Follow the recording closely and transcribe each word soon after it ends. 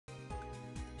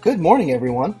Good morning,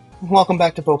 everyone. Welcome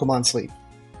back to Pokémon Sleep.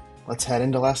 Let's head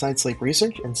into last night's sleep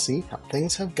research and see how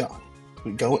things have gone.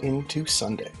 We go into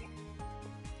Sunday.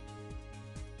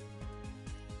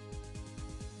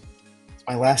 It's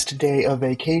my last day of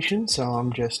vacation, so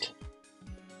I'm just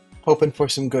hoping for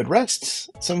some good rests,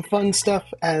 some fun stuff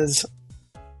as,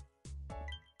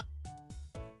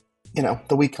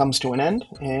 the week comes to an end,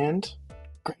 and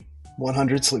great,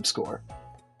 100 sleep score.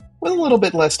 With a little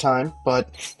bit less time, but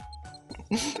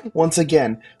once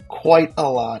again, quite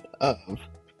a lot of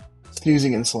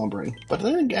snoozing and slumbering. But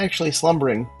I think actually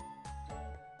slumbering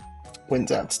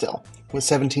wins out still, with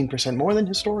 17% more than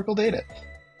historical data.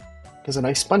 Because a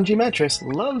nice spongy mattress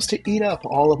loves to eat up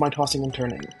all of my tossing and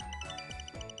turning.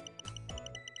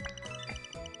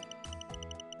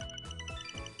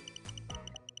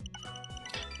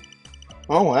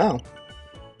 Oh wow.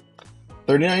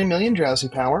 39 million drowsy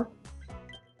power.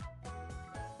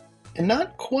 And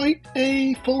not quite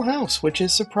a full house, which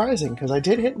is surprising, because I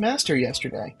did hit Master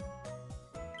yesterday.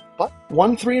 But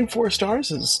 1, 3, and 4 stars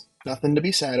is nothing to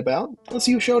be sad about. Let's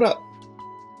see who showed up.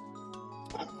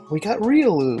 We got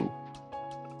Riolu.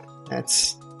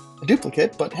 That's a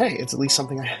duplicate, but hey, it's at least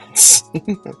something I haven't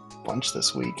seen a bunch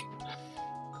this week.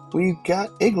 We've got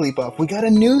Igglybuff. We got a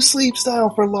new sleep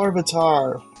style for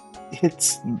Larvitar.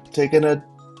 It's taking a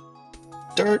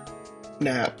dirt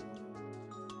nap.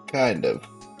 Kind of.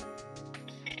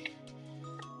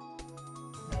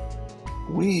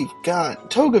 We've got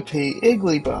Togepi,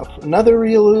 Igglybuff, another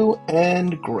Riolu,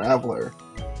 and Graveler.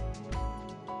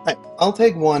 I'll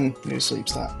take one new sleep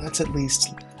style. That's at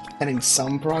least getting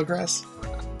some progress.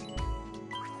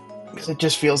 Because it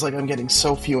just feels like I'm getting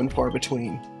so few and far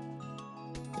between.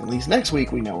 At least next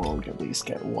week we know we'll at least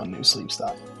get one new sleep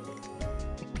style.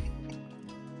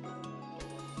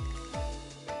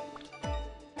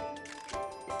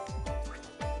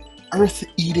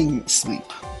 Earth-eating sleep.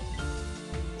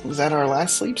 Was that our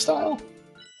last sleep style?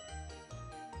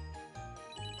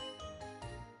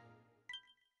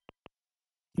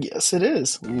 Yes, it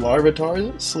is.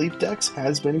 Larvitar's sleep dex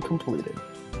has been completed.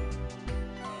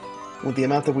 With the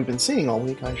amount that we've been seeing all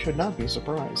week, I should not be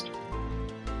surprised.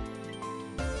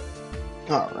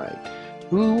 Alright,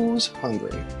 who's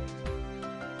hungry?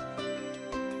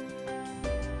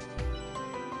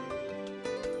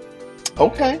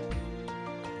 Okay.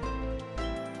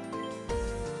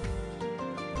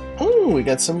 Ooh, we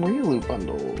got some Riolu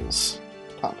bundles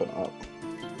popping up.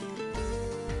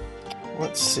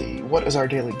 Let's see, what is our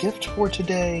daily gift for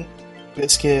today?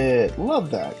 Biscuit,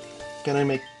 love that. Gonna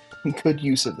make good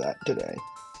use of that today.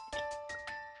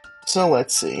 So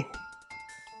let's see.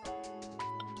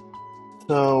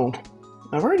 So,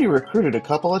 I've already recruited a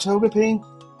couple of Togepi,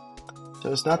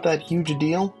 so it's not that huge a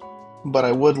deal, but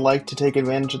I would like to take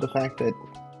advantage of the fact that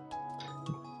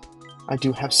I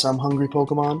do have some hungry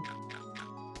Pokemon.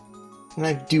 And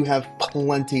I do have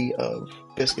plenty of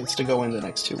biscuits to go in the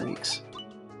next 2 weeks.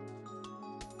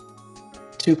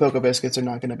 2 Poke Biscuits are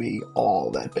not going to be all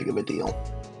that big of a deal.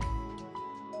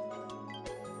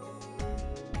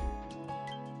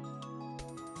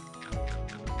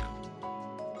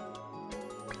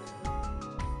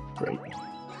 Great.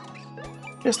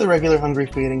 Just the regular hungry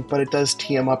feeding, but it does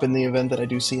tee him up in the event that I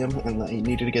do see him and I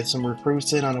needed to get some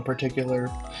recruits in on a particular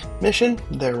mission.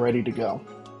 They're ready to go.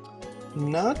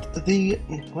 Not the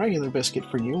regular biscuit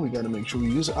for you. We gotta make sure we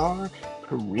use our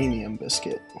premium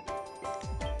biscuit.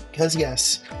 Because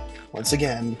yes, once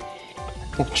again,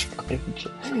 I'll try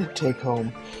to take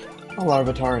home a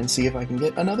Larvitar and see if I can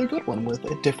get another good one with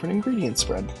a different ingredient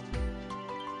spread.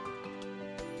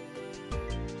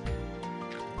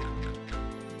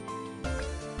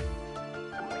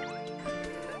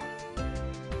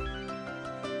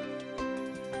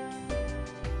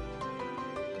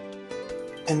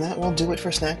 And that will do it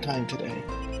for snack time today.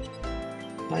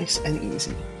 Nice and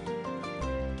easy.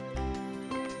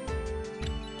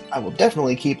 I will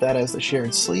definitely keep that as the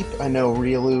shared sleep. I know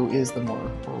Riolu is the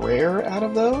more rare out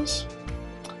of those,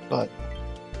 but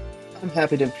I'm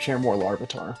happy to share more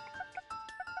Larvitar.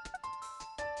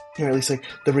 Or at least like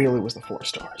the Riolu was the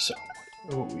 4-star, so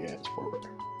oh yeah, it's 4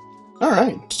 rare.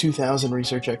 Alright, 2000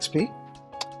 research XP.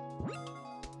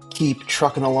 Keep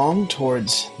trucking along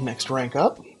towards next rank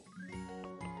up.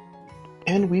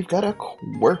 And we've got a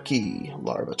quirky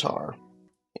Larvitar.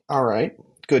 Alright,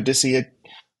 good to see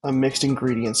a mixed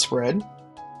ingredient spread.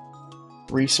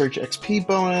 Research XP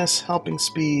bonus, helping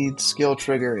speed, skill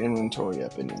trigger, inventory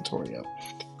up.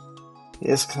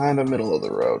 It's kind of middle of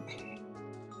the road.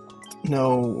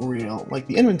 No real, like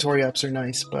the inventory ups are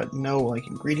nice, but no like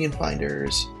ingredient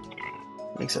finders.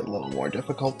 Makes it a little more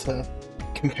difficult to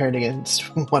compare it against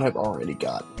what I've already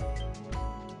got.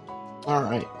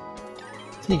 Alright.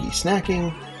 Sneaky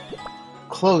snacking.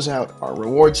 Close out our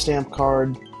reward stamp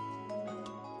card.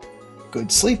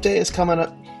 Good sleep day is coming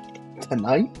up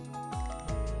tonight.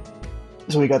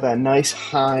 So we got that nice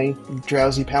high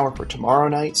drowsy power for tomorrow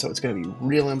night, so it's going to be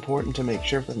real important to make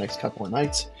sure for the next couple of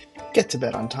nights. Get to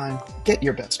bed on time, get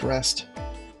your best rest.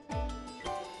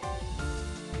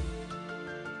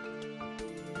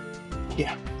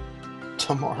 Yeah,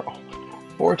 tomorrow.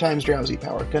 4 times drowsy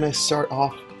power. Gonna start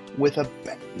off with a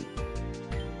bang.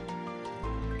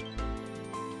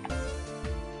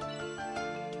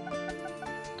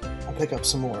 I'll pick up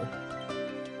some more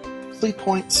sleep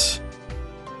points.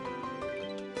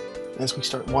 As we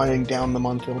start winding down the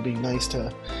month, it'll be nice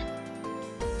to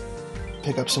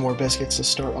pick up some more biscuits to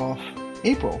start off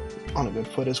April on a good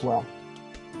foot as well.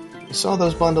 You saw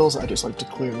those bundles, I just like to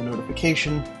clear the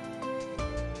notification.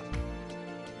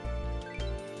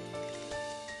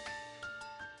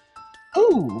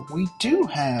 Oh, we do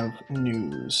have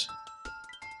news.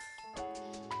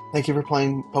 Thank you for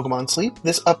playing Pokémon Sleep.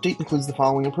 This update includes the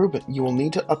following improvement. You will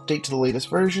need to update to the latest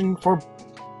version for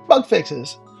bug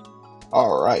fixes.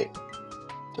 Alright.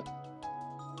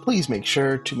 Please make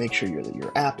sure that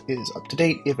your app is up to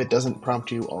date if it doesn't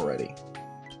prompt you already.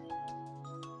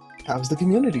 How's the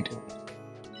community doing?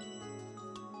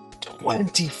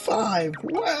 25!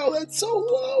 Wow, that's so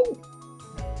low!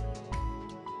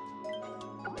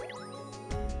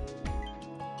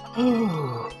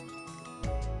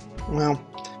 Well,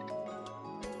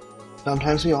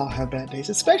 sometimes we all have bad days,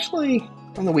 especially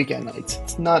on the weekend nights.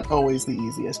 It's not always the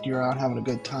easiest. You're out having a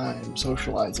good time,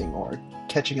 socializing, or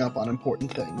catching up on important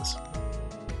things.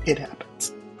 It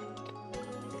happens.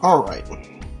 Alright.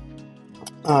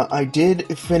 I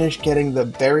did finish getting the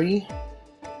berry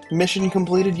mission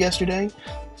completed yesterday,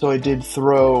 so I did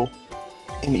throw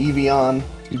an Eevee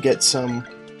to get some,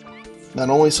 not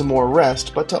only some more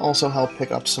rest, but to also help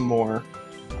pick up some more,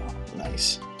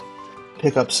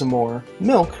 pick up some more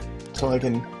milk, so I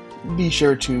can be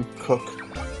sure to cook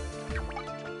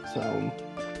some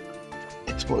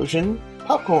explosion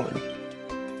popcorn.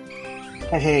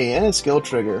 Hey, and a skill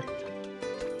trigger.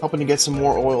 Hoping to get some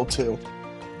more oil too.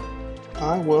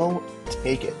 I will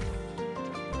take it.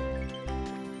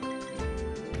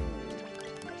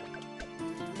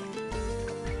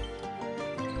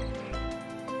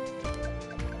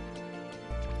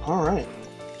 Alright.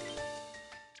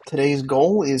 Today's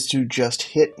goal is to just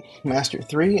hit Master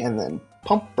 3 and then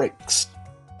pump brakes.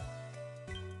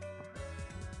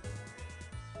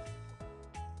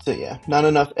 So yeah, not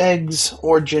enough eggs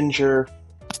or ginger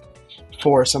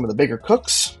for some of the bigger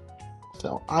cooks.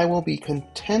 So I will be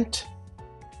content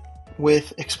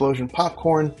with Explosion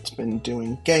Popcorn. It's been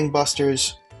doing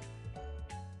gangbusters.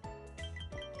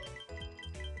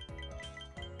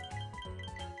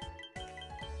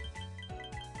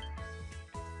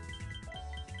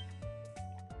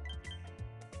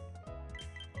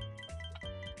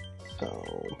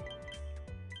 So,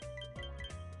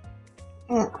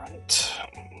 alright.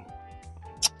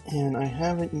 And I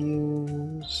haven't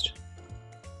used...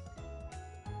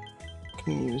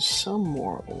 Can use some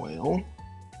more oil.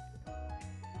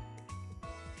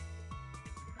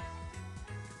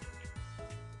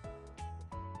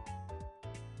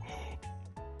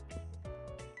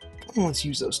 Let's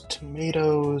use those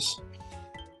tomatoes.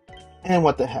 And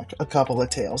what the heck, a couple of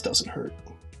tails doesn't hurt.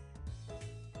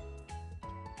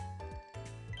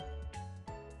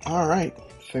 Alright,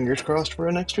 fingers crossed for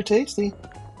an extra tasty.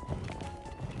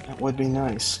 That would be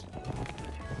nice.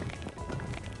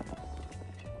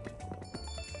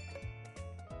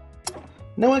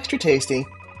 No extra tasty,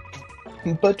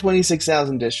 but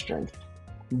 26,000 dish strength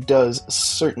does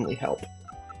certainly help.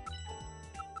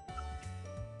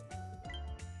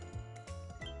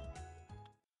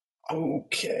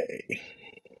 Okay.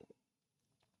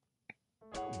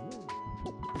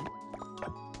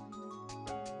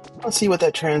 Let's see what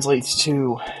that translates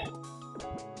to.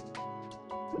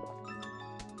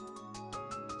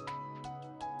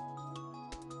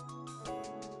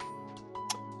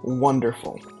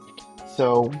 Wonderful.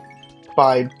 So,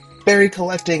 by berry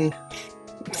collecting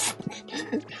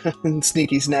and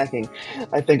sneaky snacking,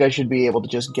 I think I should be able to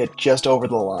just get just over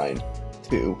the line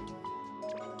to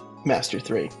Master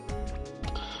 3.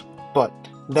 But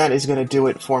that is going to do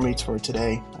it for me for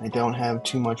today. I don't have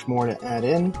too much more to add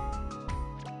in.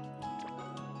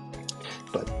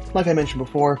 But like I mentioned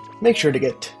before, make sure to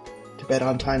get to bed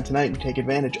on time tonight and take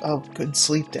advantage of good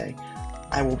sleep day.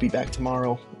 I will be back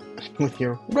tomorrow with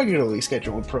your regularly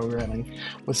scheduled programming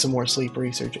with some more sleep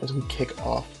research as we kick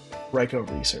off Raikou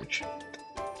research.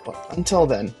 But until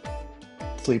then,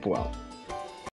 sleep well.